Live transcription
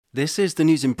This is the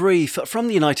news in brief from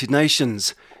the United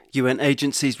Nations. UN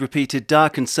agencies repeated dire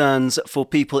concerns for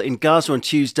people in Gaza on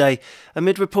Tuesday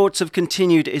amid reports of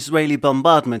continued Israeli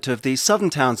bombardment of the southern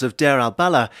towns of Deir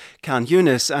al-Balah, Khan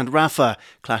Yunis and Rafah,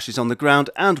 clashes on the ground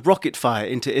and rocket fire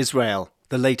into Israel.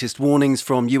 The latest warnings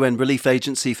from UN Relief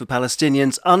Agency for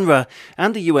Palestinians, UNRWA,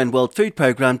 and the UN World Food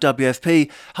Programme,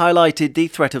 WFP, highlighted the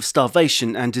threat of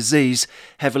starvation and disease.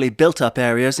 Heavily built-up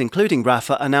areas, including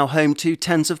Rafah, are now home to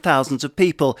tens of thousands of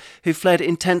people who fled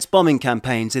intense bombing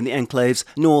campaigns in the enclave's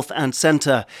north and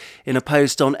centre. In a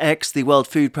post on X, the World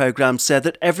Food Programme said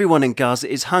that everyone in Gaza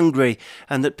is hungry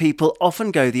and that people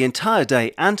often go the entire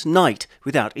day and night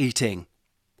without eating.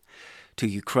 To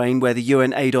Ukraine, where the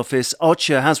UN aid office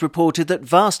OCHA has reported that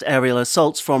vast aerial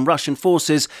assaults from Russian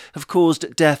forces have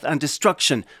caused death and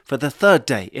destruction for the third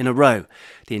day in a row.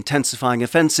 The intensifying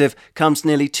offensive comes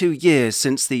nearly 2 years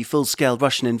since the full-scale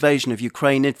Russian invasion of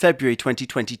Ukraine in February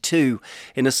 2022.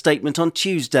 In a statement on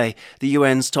Tuesday, the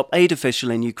UN's top aid official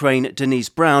in Ukraine, Denise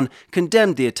Brown,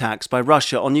 condemned the attacks by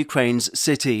Russia on Ukraine's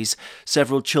cities.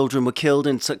 Several children were killed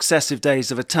in successive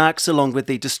days of attacks, along with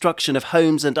the destruction of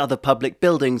homes and other public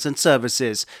buildings and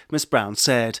services, Ms. Brown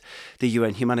said. The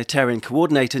UN humanitarian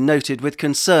coordinator noted with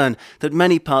concern that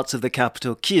many parts of the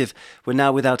capital, Kyiv, were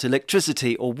now without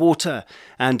electricity or water.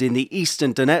 And in the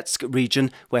eastern Donetsk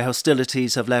region, where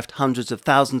hostilities have left hundreds of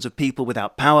thousands of people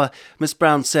without power, Ms.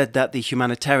 Brown said that the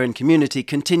humanitarian community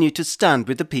continued to stand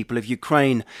with the people of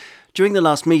Ukraine. During the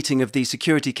last meeting of the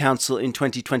Security Council in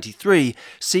 2023,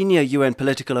 senior UN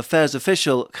political affairs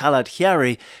official Khaled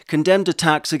Hyari condemned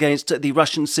attacks against the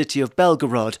Russian city of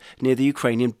Belgorod near the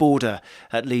Ukrainian border.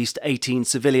 At least 18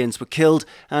 civilians were killed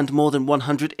and more than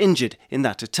 100 injured in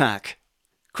that attack.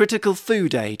 Critical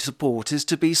food aid support is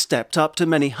to be stepped up to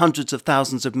many hundreds of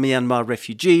thousands of Myanmar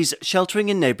refugees sheltering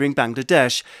in neighbouring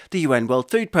Bangladesh, the UN World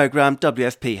Food Programme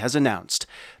WFP has announced.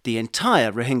 The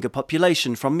entire Rohingya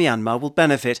population from Myanmar will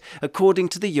benefit, according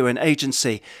to the UN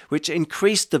agency, which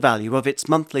increased the value of its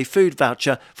monthly food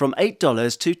voucher from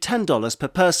 $8 to $10 per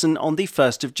person on the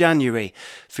 1st of January.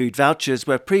 Food vouchers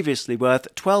were previously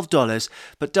worth $12,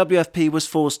 but WFP was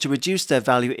forced to reduce their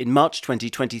value in March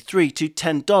 2023 to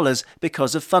 $10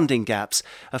 because of funding gaps.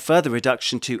 A further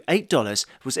reduction to $8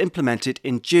 was implemented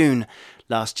in June.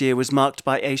 Last year was marked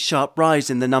by a sharp rise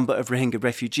in the number of Rohingya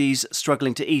refugees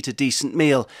struggling to eat a decent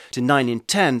meal, to 9 in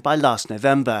 10 by last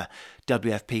November.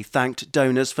 WFP thanked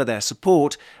donors for their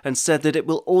support and said that it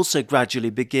will also gradually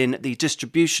begin the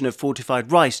distribution of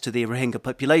fortified rice to the Rohingya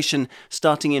population,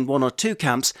 starting in 1 or 2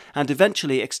 camps and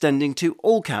eventually extending to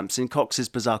all camps in Cox's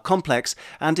Bazar complex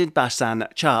and in Basan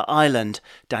Char Island.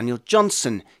 Daniel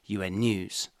Johnson, UN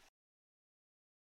News.